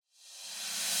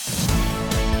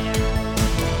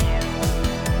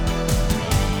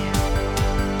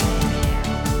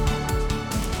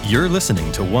You're listening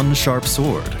to One Sharp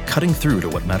Sword, cutting through to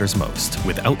what matters most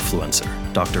with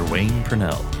Outfluencer, Dr. Wayne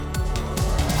Purnell.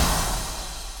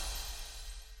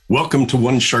 Welcome to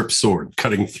One Sharp Sword,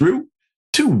 cutting through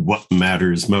to what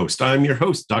matters most. I'm your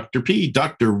host, Dr. P,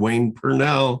 Dr. Wayne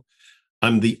Purnell.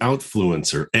 I'm the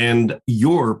Outfluencer and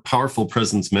your powerful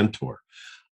presence mentor.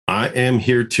 I am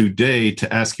here today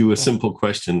to ask you a simple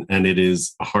question, and it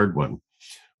is a hard one.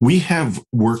 We have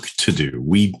work to do.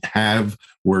 We have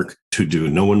work to do.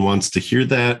 No one wants to hear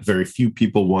that. Very few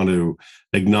people want to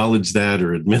acknowledge that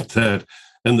or admit that.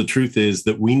 And the truth is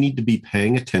that we need to be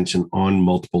paying attention on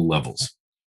multiple levels.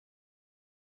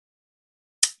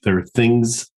 There are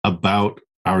things about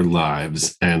our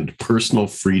lives and personal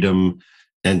freedom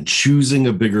and choosing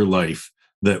a bigger life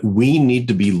that we need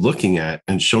to be looking at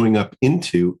and showing up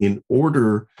into in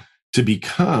order to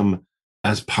become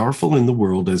as powerful in the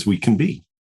world as we can be.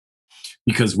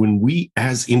 Because when we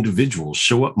as individuals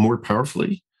show up more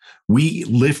powerfully, we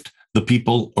lift the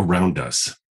people around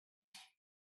us.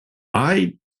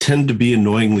 I tend to be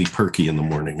annoyingly perky in the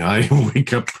morning. I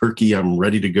wake up perky, I'm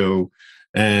ready to go.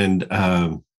 And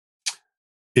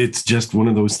it's just one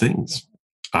of those things.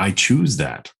 I choose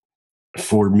that.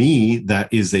 For me,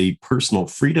 that is a personal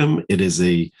freedom. It is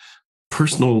a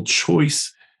personal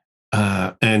choice.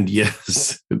 And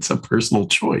yes, it's a personal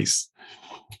choice.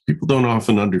 People don't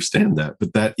often understand that,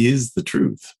 but that is the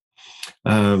truth.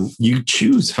 You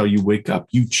choose how you wake up.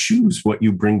 You choose what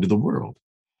you bring to the world.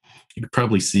 You could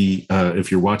probably see, if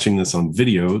you're watching this on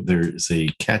video, there's a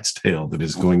cat's tail that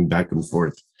is going back and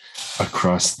forth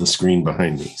across the screen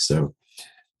behind me. So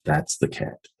that's the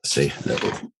cat. Say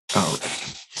hello.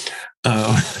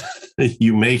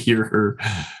 You may hear her.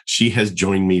 She has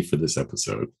joined me for this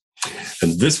episode.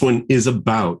 And this one is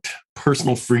about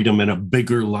personal freedom and a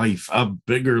bigger life,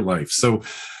 So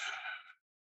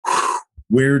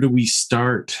where do we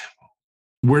start?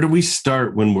 Where do we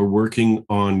start when we're working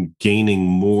on gaining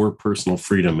more personal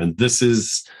freedom? And this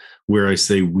is where I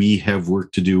say we have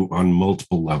work to do on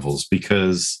multiple levels,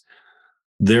 because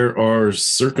there are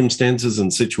circumstances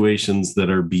and situations that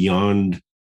are beyond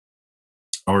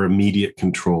our immediate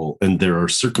control. And there are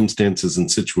circumstances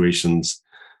and situations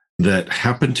that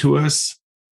happen to us,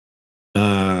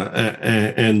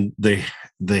 and they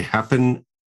happen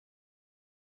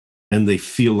and they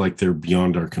feel like they're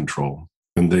beyond our control,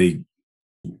 and they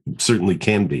certainly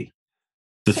can be.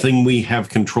 The thing we have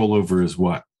control over is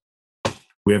what?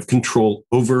 We have control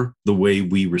over the way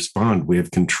we respond. We have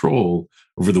control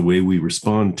over the way we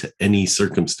respond to any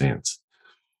circumstance.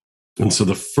 And so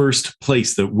the first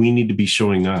place that we need to be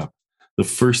showing up, the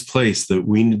first place that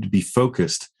we need to be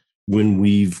focused when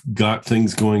we've got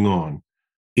things going on,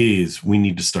 is we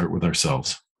need to start with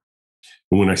ourselves.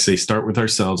 And when I say start with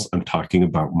ourselves, I'm talking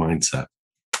about mindset.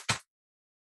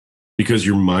 Because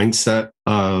your mindset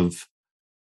of,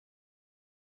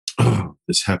 oh,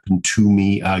 this happened to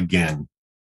me again,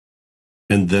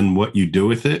 and then what you do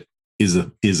with it is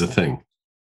a thing.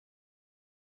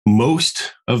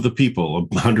 Most of the people,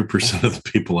 100% of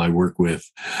the people I work with,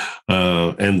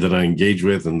 and that I engage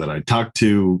with and that I talk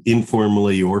to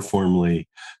informally or formally,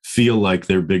 feel like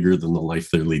they're bigger than the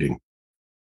life they're leading.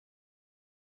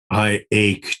 I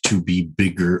ache to be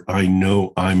bigger. I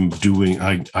know I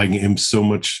am so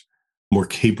much more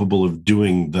capable of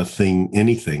doing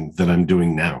anything that I'm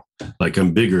doing now. Like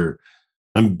I'm bigger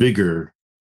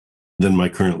than my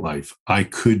current life. I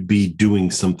could be doing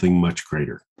something much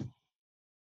greater.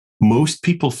 Most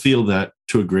people feel that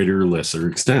to a greater or lesser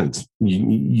extent.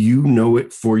 You know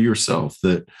it for yourself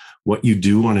that what you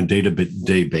do on a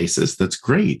day-to-day basis, that's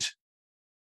great.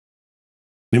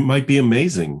 It might be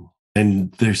amazing,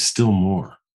 and there's still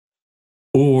more.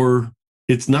 Or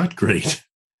it's not great.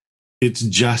 It's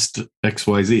just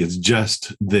XYZ. It's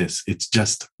just this. It's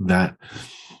just that.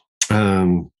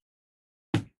 You're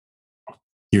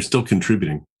still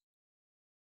contributing.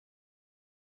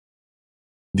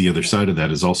 The other side of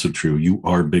that is also true. You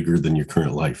are bigger than your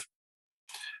current life.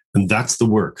 And that's the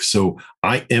work. So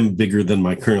I am bigger than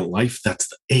my current life. That's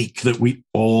the ache that we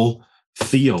all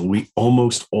feel. We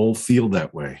almost all feel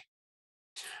that way.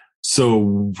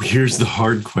 So here's the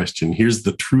hard question. Here's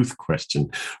the truth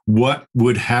question. What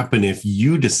would happen if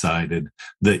you decided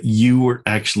that you were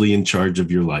actually in charge of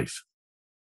your life?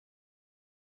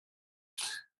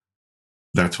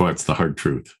 That's why it's the hard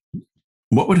truth.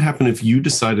 What would happen if you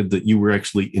decided that you were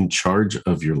actually in charge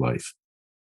of your life?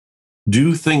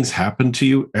 Do things happen to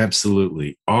you?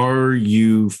 Absolutely. Are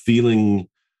you feeling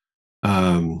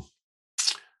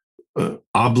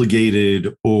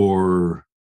obligated, or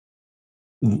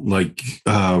like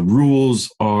rules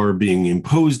are being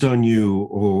imposed on you,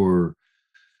 or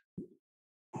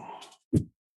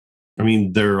I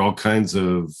mean, there are all kinds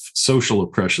of social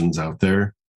oppressions out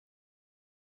there.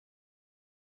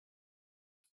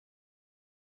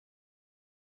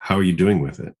 How are you doing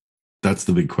with it? That's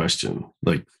the big question.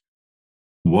 Like,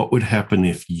 what would happen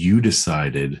if you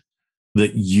decided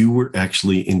that you were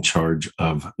actually in charge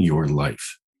of your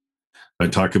life? I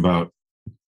talk about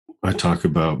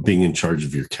being in charge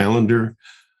of your calendar,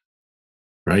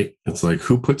 right? It's like,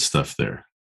 who puts stuff there?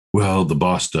 Well, the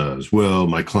boss does. Well,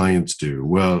 my clients do.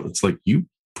 Well, it's like, you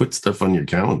put stuff on your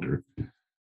calendar.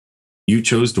 You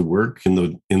chose to work in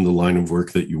the line of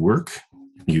work that you work.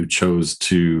 You chose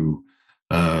to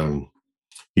have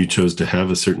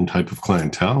a certain type of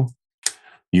clientele.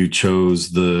 You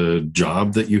chose the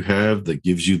job that you have that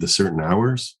gives you the certain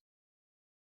hours.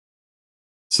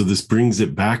 So this brings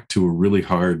it back to a really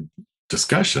hard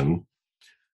discussion.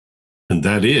 And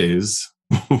that is,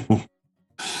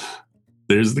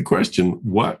 there's the question,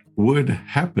 what would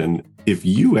happen if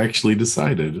you actually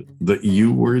decided that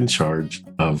you were in charge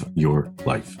of your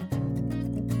life?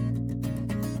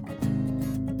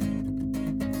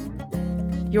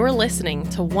 You're listening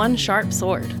to One Sharp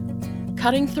Sword,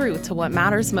 cutting through to what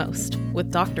matters most with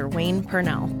Dr. Wayne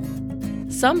Purnell.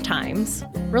 Sometimes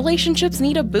relationships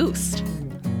need a boost.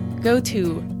 Go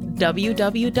to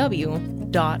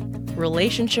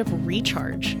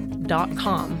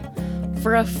www.relationshipreCharge.com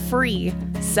for a free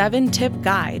 7-tip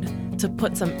guide to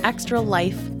put some extra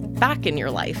life back in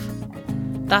your life.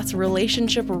 That's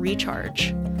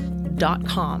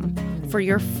relationshipreCharge.com for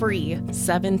your free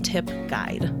 7-tip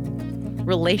guide.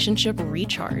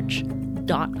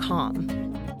 relationshipreCharge.com.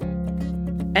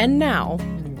 And now,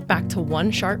 back to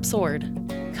One Sharp Sword,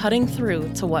 cutting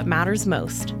through to what matters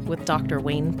most with Dr.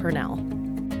 Wayne Purnell.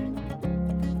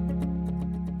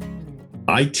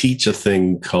 I teach a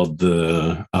thing called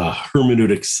the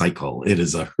hermeneutic cycle. It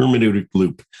is a hermeneutic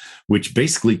loop, which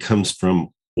basically comes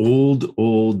from old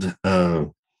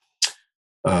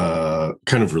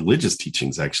kind of religious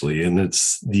teachings, actually. And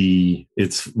it's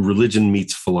religion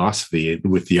meets philosophy,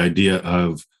 with the idea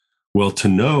of, well, to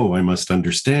know, I must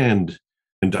understand,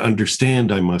 and to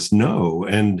understand, I must know.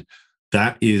 And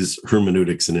that is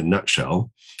hermeneutics in a nutshell.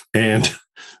 And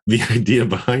the idea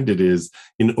behind it is,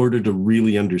 in order to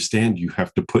really understand, you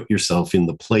have to put yourself in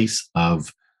the place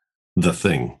of the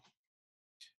thing.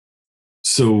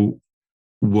 So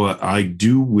what I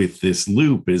do with this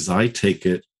loop is I take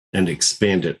it and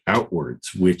expand it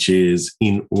outwards, which is,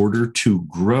 in order to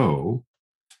grow,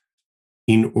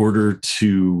 in order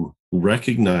to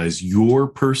recognize your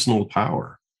personal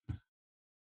power,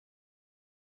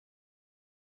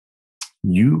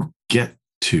 you get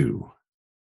to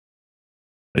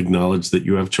acknowledge that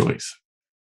you have choice.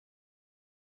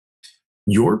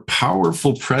 Your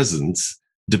powerful presence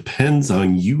depends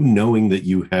on you knowing that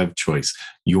you have choice.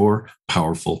 Your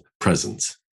powerful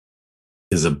presence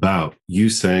is about you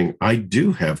saying, I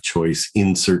do have choice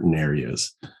in certain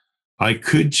areas. I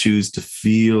could choose to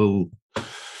feel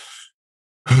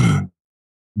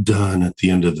done at the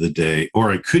end of the day,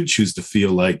 or I could choose to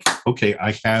feel like, okay,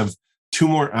 I have 2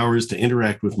 more hours to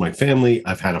interact with my family.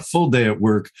 I've had a full day at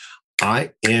work.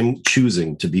 I am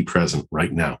choosing to be present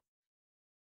right now.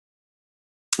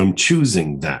 I'm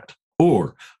choosing that.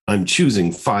 Or I'm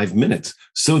choosing 5 minutes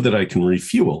so that I can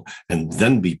refuel and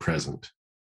then be present.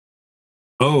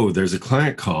 Oh, there's a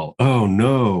client call. Oh,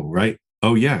 no, right?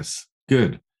 Oh, yes,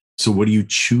 good. So what are you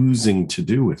choosing to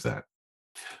do with that?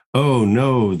 Oh,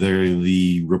 no,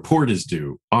 the report is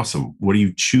due. Awesome. What are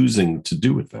you choosing to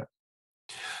do with that?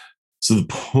 So the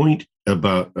point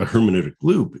about a hermeneutic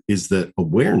loop is that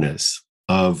awareness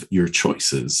of your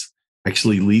choices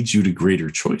actually leads you to greater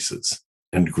choices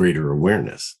and greater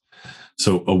awareness.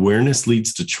 So awareness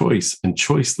leads to choice, and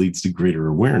choice leads to greater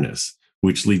awareness,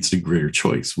 which leads to greater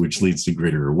choice, which leads to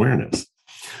greater awareness.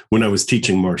 When I was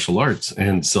teaching martial arts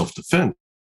and self-defense,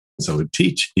 I would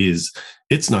teach is,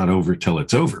 it's not over till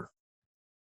it's over.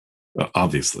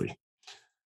 Obviously.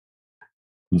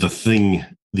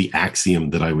 The axiom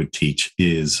that I would teach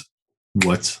is,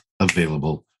 what's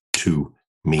available to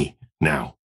me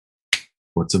now?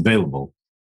 What's available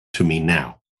to me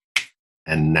now?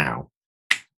 And now,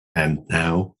 and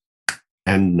now,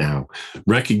 and now,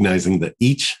 recognizing that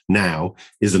each now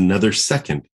is another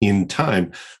second in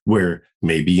time, where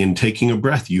maybe in taking a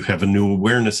breath, you have a new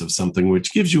awareness of something,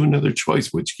 which gives you another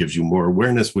choice, which gives you more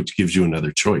awareness, which gives you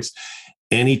another choice.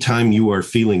 Anytime you are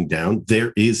feeling down,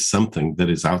 there is something that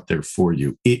is out there for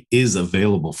you. It is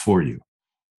available for you.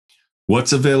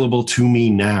 What's available to me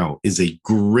now is a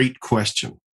great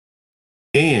question.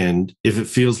 And if it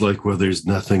feels like, well, there's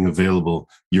nothing available,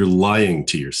 you're lying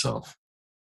to yourself.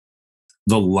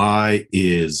 The lie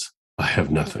is, I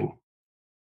have nothing.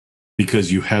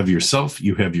 because you have yourself,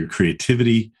 you have your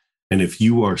creativity. And if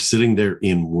you are sitting there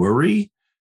in worry,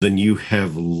 then you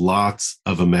have lots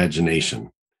of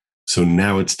imagination. So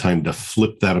now it's time to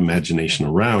flip that imagination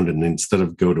around. And instead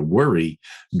of go to worry,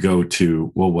 go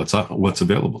to, well, what's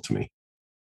available to me?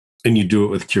 And you do it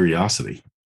with curiosity.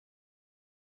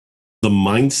 The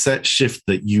mindset shift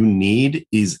that you need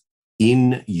is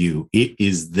in you. It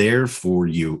is there for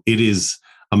you. It is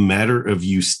a matter of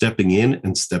you stepping in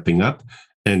and stepping up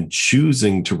and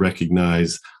choosing to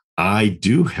recognize, I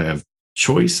do have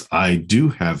choice. I do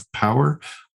have power.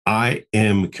 I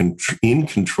am in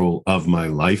control of my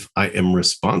life. I am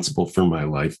responsible for my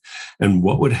life. And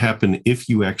what would happen if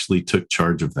you actually took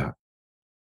charge of that?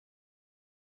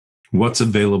 What's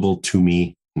available to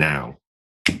me now?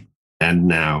 And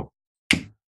now?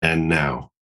 And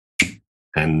now?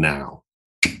 And now?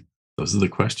 Those are the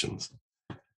questions.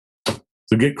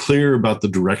 So get clear about the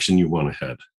direction you want to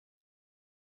head.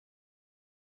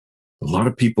 A lot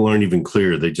of people aren't even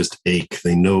clear. They just ache.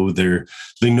 They know they're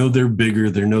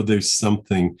bigger. They know there's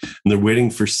something, and they're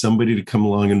waiting for somebody to come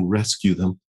along and rescue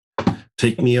them.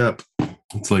 Take me up.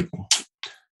 It's like,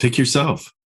 take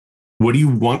yourself. What do you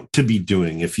want to be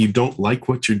doing? If you don't like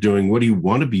what you're doing, what do you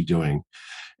want to be doing?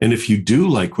 And if you do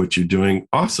like what you're doing,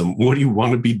 awesome. What do you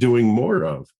want to be doing more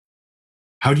of?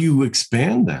 How do you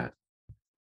expand that?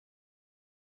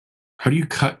 How do you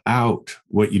cut out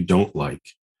what you don't like?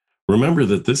 Remember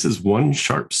that this is one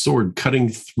sharp sword cutting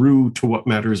through to what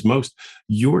matters most.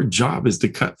 Your job is to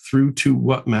cut through to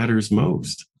what matters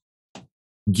most.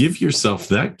 Give yourself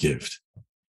that gift.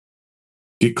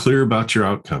 Get clear about your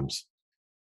outcomes.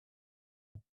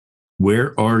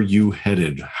 Where are you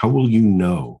headed? How will you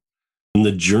know? And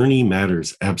the journey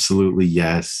matters. Absolutely,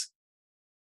 yes.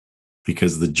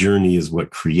 Because the journey is what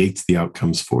creates the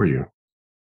outcomes for you.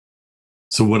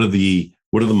 So what are the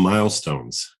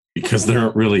milestones? Because there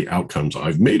aren't really outcomes.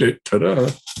 I've made it.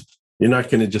 Ta-da. You're not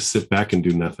going to just sit back and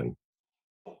do nothing.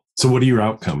 So what are your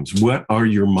outcomes? What are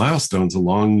your milestones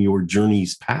along your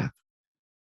journey's path?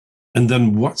 And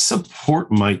then what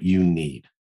support might you need?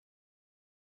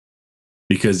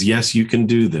 Because yes, you can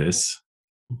do this.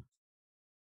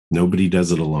 Nobody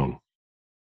does it alone.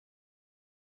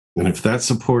 And if that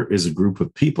support is a group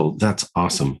of people, that's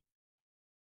awesome.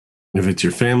 If it's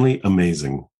your family,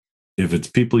 amazing. If it's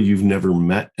people you've never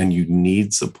met and you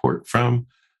need support from,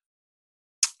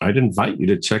 I'd invite you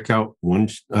to check out One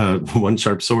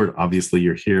Sharp Sword. Obviously,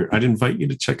 you're here. I'd invite you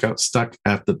to check out Stuck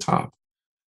at the Top.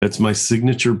 That's my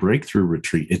signature breakthrough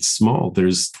retreat. It's small.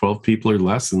 There's 12 people or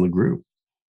less in the group.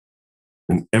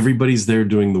 And everybody's there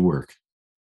doing the work.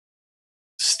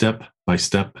 Step by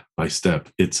step by step.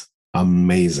 It's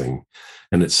amazing.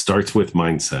 And it starts with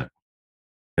mindset.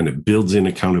 And it builds in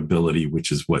accountability,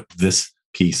 which is what this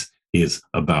piece is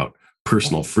about.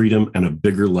 Personal freedom and a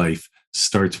bigger life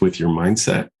starts with your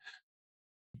mindset,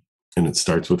 and it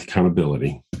starts with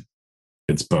accountability.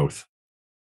 It's both,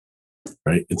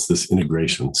 right? It's this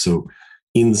integration. So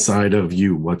inside of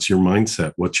you, what's your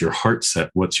mindset? What's your heart set?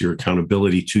 What's your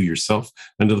accountability to yourself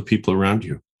and to the people around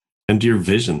you? And to your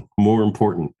vision, more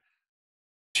important,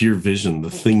 to your vision, the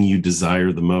thing you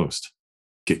desire the most.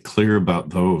 Get clear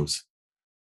about those.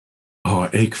 Oh, I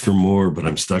ache for more, but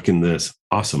I'm stuck in this.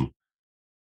 Awesome.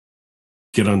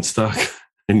 Get unstuck.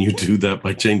 And you do that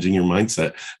by changing your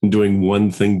mindset and doing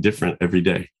one thing different every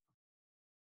day.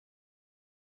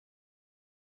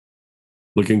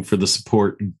 Looking for the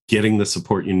support, getting the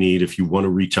support you need. If you want to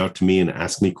reach out to me and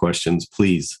ask me questions,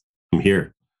 please, I'm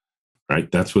here.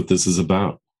 Right? That's what this is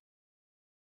about.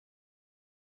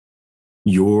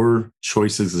 Your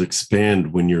choices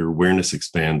expand when your awareness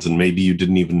expands. And maybe you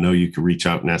didn't even know you could reach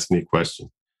out and ask me a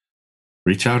question.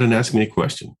 Reach out and ask me a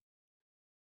question.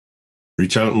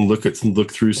 Reach out and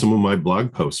look through some of my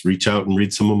blog posts. Reach out and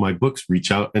read some of my books.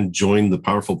 Reach out and join the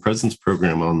Powerful Presence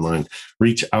program online.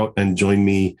 Reach out and join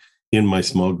me in my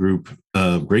small group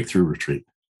breakthrough retreat.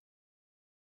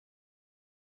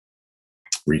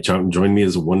 Reach out and join me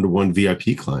as a one-to-one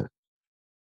VIP client.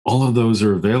 All of those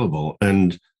are available,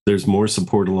 and there's more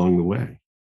support along the way.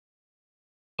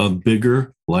 A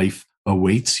bigger life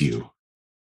awaits you.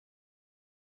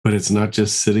 But it's not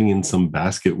just sitting in some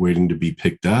basket waiting to be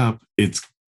picked up. It's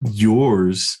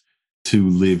yours to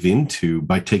live into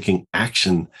by taking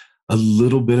action, a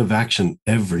little bit of action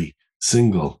every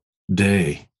single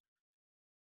day.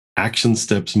 Action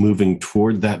steps moving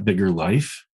toward that bigger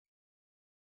life.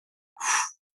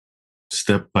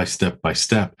 Step by step by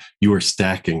step, you are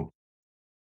stacking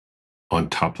on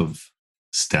top of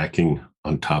stacking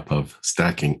on top of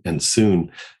stacking. And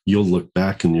soon you'll look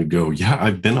back and you go, yeah,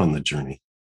 I've been on the journey.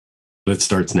 But it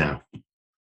starts now.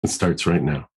 It starts right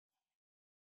now.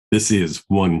 This is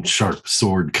One Sharp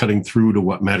Sword, cutting through to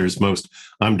what matters most.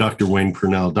 I'm Dr. Wayne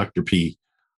Purnell, Dr. P.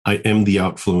 I am the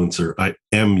Outfluencer. I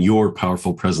am your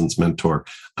powerful presence mentor.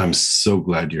 I'm so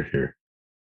glad you're here.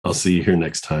 I'll see you here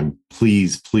next time.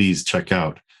 Please check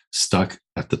out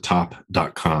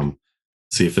stuckattetop.com.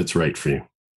 See if it's right for you.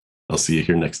 I'll see you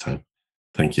here next time.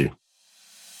 Thank you.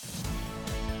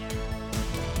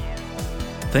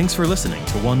 Thanks for listening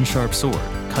to One Sharp Sword,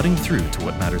 cutting through to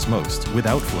what matters most with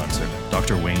Outfluencer,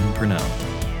 Dr. Wayne Purnell.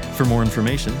 For more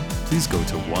information, please go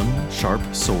to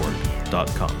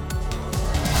onesharpsword.com.